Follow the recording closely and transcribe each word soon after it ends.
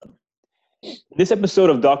This episode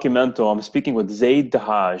of Documento, I'm speaking with Zaid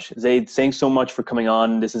Dahaj. Zaid, thanks so much for coming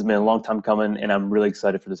on. This has been a long time coming, and I'm really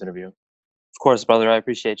excited for this interview. Of course, brother. I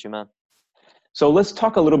appreciate you, man. So let's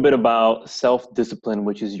talk a little bit about self-discipline,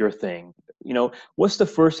 which is your thing. What's the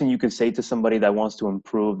first thing you could say to somebody that wants to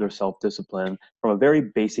improve their self-discipline from a very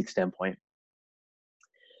basic standpoint?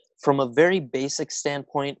 From a very basic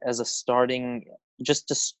standpoint, just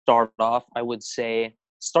to start off, I would say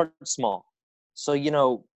start small. So,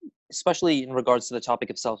 especially in regards to the topic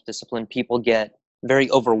of self-discipline, people get very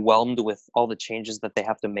overwhelmed with all the changes that they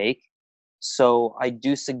have to make. So I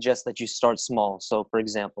do suggest that you start small. So for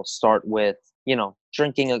example, start with,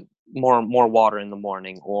 drinking more water in the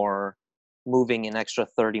morning, or moving an extra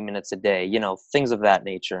 30 minutes a day, things of that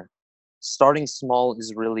nature. Starting small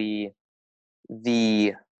is really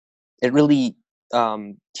the it really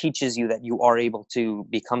teaches you that you are able to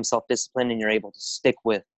become self-disciplined, and you're able to stick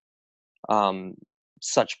with um,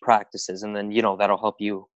 such practices, and then that'll help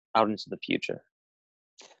you out into the future.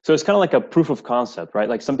 So it's kind of like a proof of concept, right?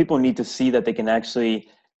 Like some people need to see that they can actually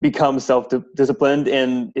become self-disciplined,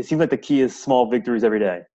 and it seems like the key is small victories every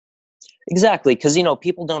day. Exactly, because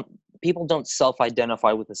people don't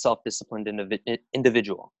self-identify with a self-disciplined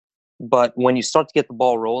individual, but when you start to get the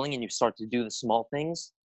ball rolling and you start to do the small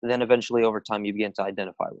things, then eventually over time you begin to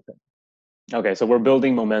identify with it. Okay, so we're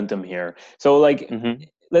building momentum here. So like Hmm.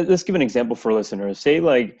 let's give an example for listeners. Say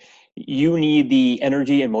like you need the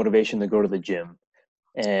energy and motivation to go to the gym.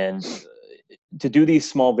 And to do these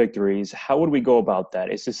small victories, how would we go about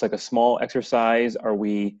that? Is this like a small exercise? Are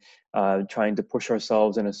we trying to push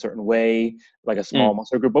ourselves in a certain way, like a small Mm.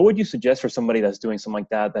 muscle group? What would you suggest for somebody that's doing something like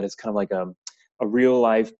that, that is kind of like a real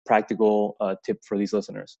life practical tip for these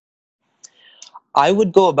listeners? I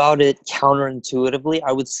would go about it counterintuitively.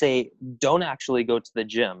 I would say don't actually go to the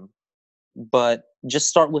gym, but just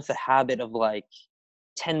start with the habit of like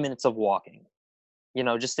 10 minutes of walking,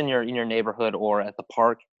 just in your neighborhood or at the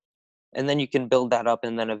park. And then you can build that up,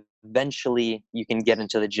 and then eventually you can get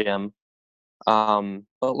into the gym.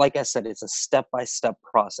 But like I said, it's a step-by-step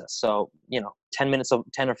process. So, 10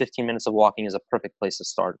 or 15 minutes of walking is a perfect place to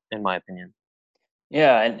start, in my opinion.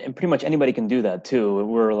 Yeah, and pretty much anybody can do that too.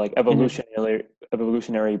 We're like Hmm.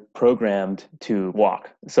 evolutionary programmed to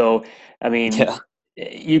walk. So, I mean, Yeah.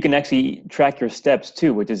 you can actually track your steps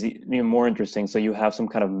too, which is even more interesting. So you have some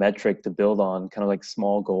kind of metric to build on, kind of like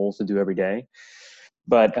small goals to do every day.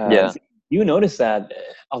 But Yeah. you notice that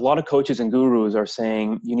a lot of coaches and gurus are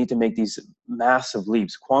saying you need to make these massive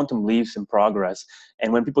leaps, quantum leaps in progress.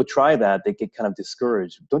 And when people try that, they get kind of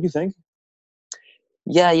discouraged. Don't you think?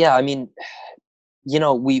 Yeah, yeah. I mean,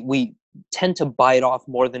 we tend to bite off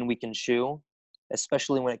more than we can chew,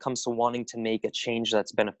 especially when it comes to wanting to make a change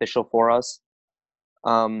that's beneficial for us.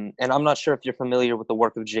 And I'm not sure if you're familiar with the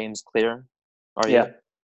work of James Clear. Are Yeah, you?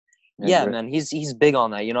 yeah, Yeah, great. man, he's big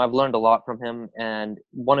on that. I've learned a lot from him, and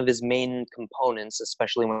one of his main components,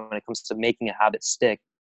 especially when it comes to making a habit stick,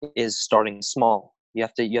 is starting small. You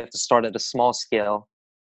have to start at a small scale,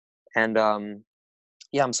 and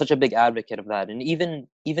yeah, I'm such a big advocate of that. And even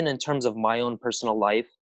in terms of my own personal life,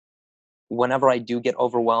 whenever I do get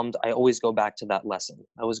overwhelmed, I always go back to that lesson.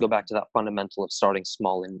 I always go back to that fundamental of starting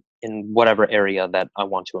small in whatever area that I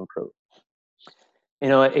want to improve.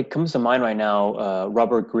 It comes to mind right now,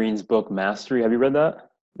 Robert Greene's book, Mastery. Have you read that?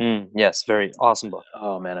 Yes, very awesome book.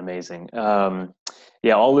 Oh man, amazing.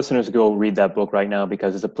 Yeah, all listeners go read that book right now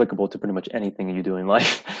because it's applicable to pretty much anything you do in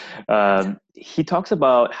life. He talks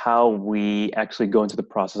about how we actually go into the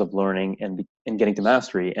process of learning and getting to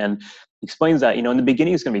mastery, and explains that in the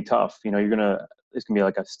beginning it's going to be tough. It's going to be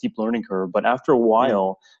like a steep learning curve, but after a Mm.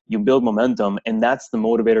 while you build momentum, and that's the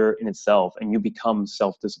motivator in itself, and you become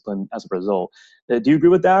self-disciplined as a result. Do you agree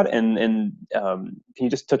with that? And can you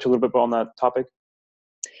just touch a little bit on that topic?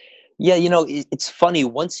 Yeah, it's funny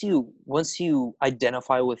once you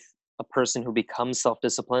identify with a person who becomes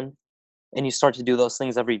self-disciplined, and you start to do those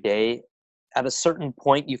things every day. At a certain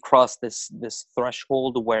point, you cross this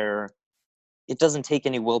threshold where it doesn't take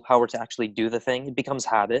any willpower to actually do the thing. It becomes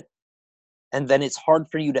habit, and then it's hard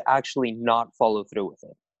for you to actually not follow through with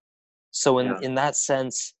it. So Yeah. in that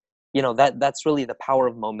sense, that's really the power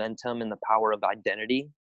of momentum and the power of identity.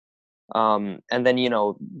 And then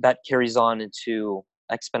that carries on into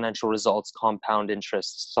exponential results, compound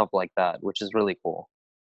interest, stuff like that, which is really cool.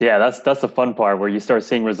 Yeah, that's the fun part where you start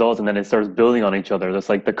seeing results and then it starts building on each other. That's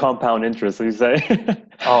like the compound interest, as you say.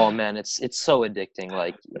 Oh man, it's so addicting.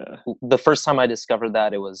 Like Yeah. the first time I discovered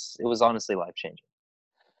that, it was honestly life changing.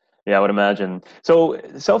 Yeah, I would imagine. So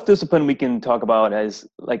self-discipline we can talk about as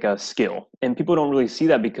like a skill, and people don't really see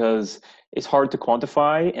that because it's hard to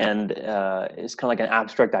quantify, and it's kind of like an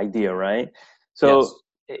abstract idea, right? So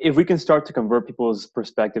Yes. if we can start to convert people's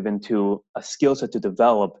perspective into a skill set to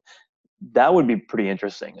develop, that would be pretty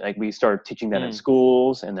interesting. Like we start teaching that in Mm.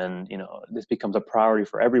 schools, and then this becomes a priority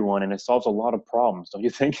for everyone, and it solves a lot of problems, don't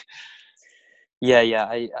you think? Yeah,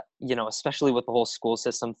 yeah. Especially with the whole school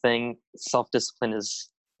system thing, self-discipline is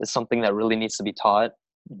something that really needs to be taught.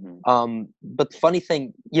 Hmm. But the funny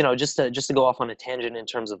thing, just to go off on a tangent in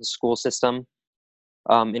terms of the school system,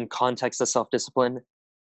 in context of self-discipline,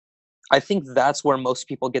 I think that's where most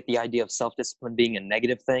people get the idea of self-discipline being a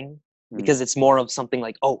negative thing, Mm. because it's more of something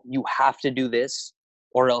like, oh, you have to do this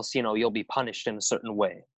or else, you'll be punished in a certain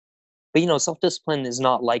way. But, self-discipline is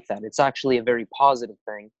not like that. It's actually a very positive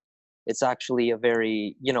thing. It's actually a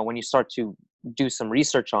very, when you start to do some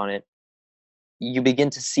research on it, you begin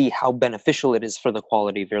to see how beneficial it is for the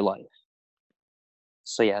quality of your life.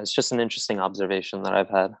 So yeah, it's just an interesting observation that I've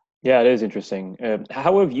had. Yeah, it is interesting.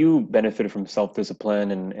 How have you benefited from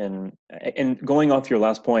self-discipline, and going off your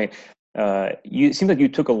last point, it seems like you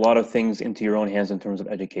took a lot of things into your own hands in terms of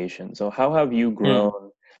education. So how have you Mm.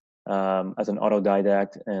 grown as an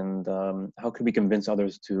autodidact, and how could we convince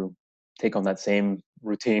others to take on that same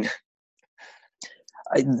routine?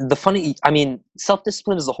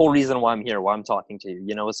 Self-discipline is the whole reason why I'm here, why I'm talking to you.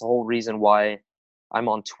 It's the whole reason why I'm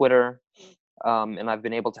on Twitter, and I've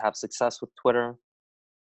been able to have success with Twitter.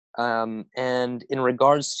 And in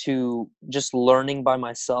regards to just learning by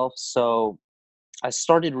myself, so I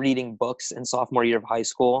started reading books in sophomore year of high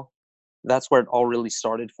school. That's where it all really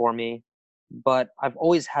started for me. But I've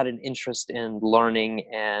always had an interest in learning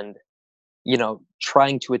and,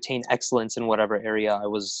 trying to attain excellence in whatever area I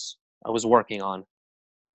was working on.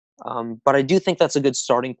 But I do think that's a good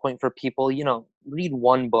starting point for people. Read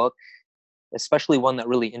one book, especially one that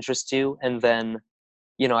really interests you, and then,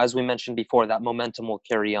 as we mentioned before, that momentum will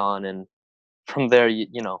carry on, and from there,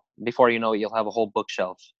 before you know it, you'll have a whole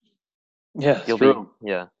bookshelf. Yeah, it's You'll be, true.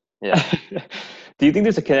 yeah, yeah. Do you think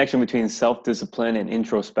there's a connection between self-discipline and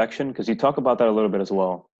introspection? Because you talk about that a little bit as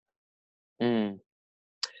well. Mm.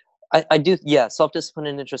 I do, yeah. Self-discipline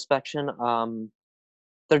and introspection.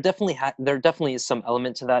 There definitely is some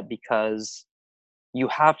element to that, because you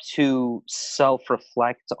have to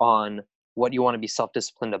self-reflect on what you want to be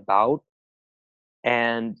self-disciplined about,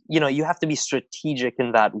 and you have to be strategic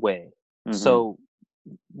in that way. Hmm. So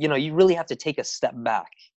you really have to take a step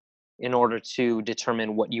back in order to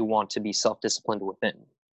determine what you want to be self-disciplined within.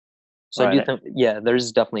 So I do Right. think, yeah,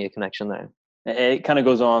 there's definitely a connection there. It kind of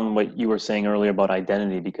goes on what you were saying earlier about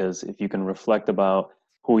identity, because if you can reflect about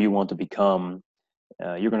who you want to become,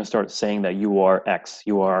 you're going to start saying that you are X.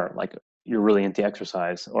 You are like, you're really into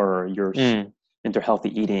exercise, or you're Mm. into healthy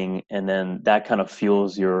eating, and then that kind of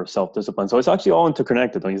fuels your self-discipline. So it's actually all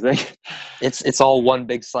interconnected, don't you think? It's all one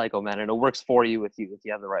big cycle, man, and it works for you if you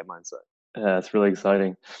have the right mindset. It's really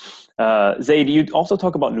exciting. Zaid, you also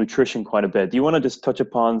talk about nutrition quite a bit. Do you want to just touch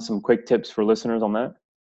upon some quick tips for listeners on that?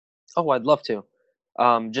 Oh, I'd love to.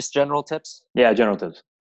 Just general tips. Yeah, general tips.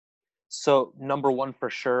 So number one for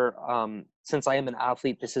sure, since I am an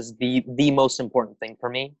athlete, this is the most important thing for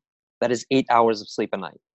me. That is 8 hours of sleep a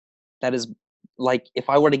night. That is, like, if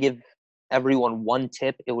I were to give everyone one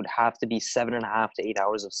tip, it would have to be 7.5 to 8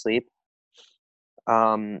 hours of sleep.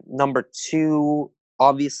 Number two,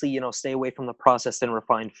 obviously, stay away from the processed and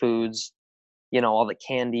refined foods. All the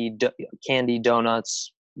candy,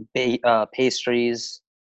 donuts, pastries,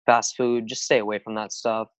 fast food. Just stay away from that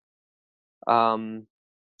stuff. Um,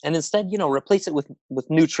 and instead, replace it with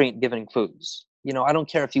nutrient giving foods. I don't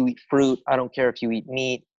care if you eat fruit, I don't care if you eat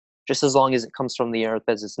meat, just as long as it comes from the earth,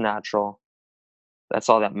 as it's natural. That's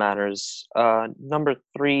all that matters. Number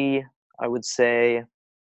three, I would say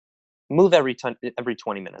move every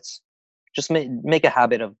 20 minutes. Just make a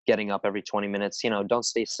habit of getting up every 20 minutes. Don't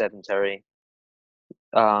stay sedentary.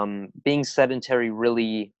 Being sedentary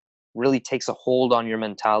really takes a hold on your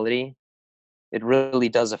mentality. It really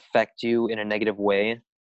does affect you in a negative way,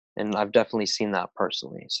 and I've definitely seen that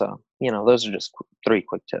personally. So those are just three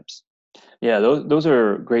quick tips. Yeah, those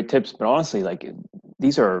are great tips, but honestly, like,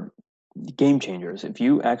 these are game changers. If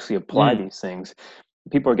you actually apply Mm. these things,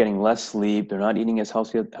 people are getting less sleep, they're not eating as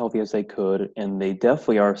healthy as they could, and they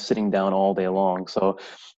definitely are sitting down all day long. So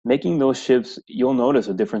making those shifts, you'll notice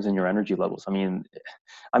a difference in your energy levels. I mean,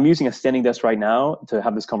 I'm using a standing desk right now to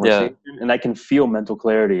have this Yeah. conversation, and I can feel mental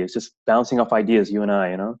clarity. It's just bouncing off ideas, you and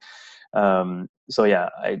I. So yeah,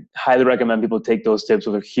 I highly recommend people take those tips.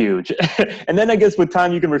 Those are huge. And then I guess with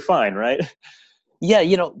time you can refine, right? Yeah,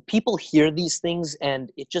 people hear these things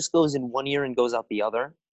and it just goes in one ear and goes out the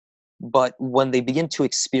other. But when they begin to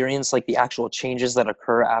experience, like, the actual changes that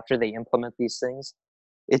occur after they implement these things,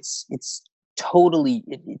 it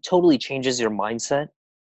totally changes your mindset.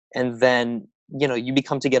 And then you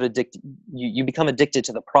become to get addicted. You become addicted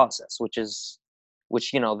to the process, which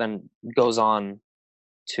then goes on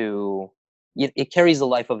to it carries a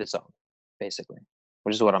life of its own, basically,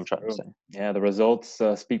 which is what I'm trying to True. say. Yeah, the results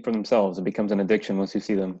speak for themselves. It becomes an addiction once you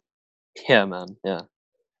see them. Yeah, man. Yeah,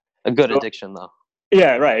 a good So, addiction though.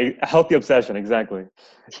 yeah, right. A healthy obsession, exactly.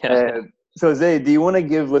 Yeah, Uh, so, Zay, do you want to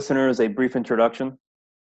give listeners a brief introduction?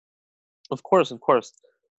 of course, of course.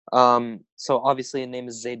 So obviously, the name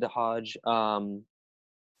is Zaid Dahaj.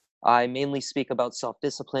 I mainly speak about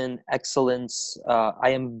self-discipline, excellence. I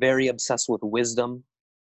am very obsessed with wisdom,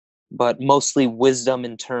 but mostly wisdom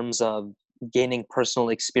in terms of gaining personal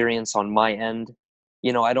experience on my end.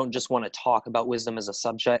 I don't just want to talk about wisdom as a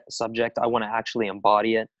subject. I want to actually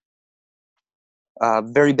embody it.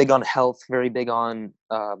 Very big on health, very big on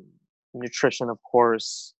nutrition, of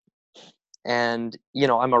course. And,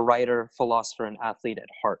 I'm a writer, philosopher, and athlete at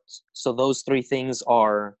heart. So those three things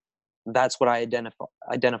that's what I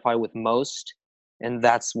identify with most. And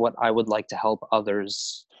that's what I would like to help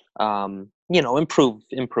others, improve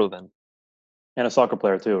in. And a soccer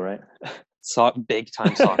player too, right? So big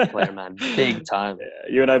time soccer player, man. Big time.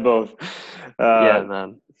 Yeah, you and I both. Yeah,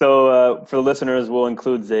 man. So for the listeners, we'll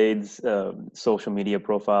include Zaid's social media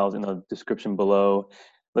profiles in the description below.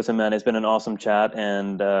 Listen, man, it's been an awesome chat,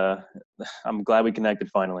 and I'm glad we connected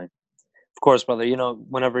finally. Of course, brother.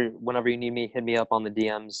 Whenever you need me, hit me up on the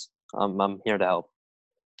DMs. I'm here to help.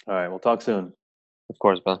 All right, we'll talk soon. Of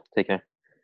course, brother. Take care.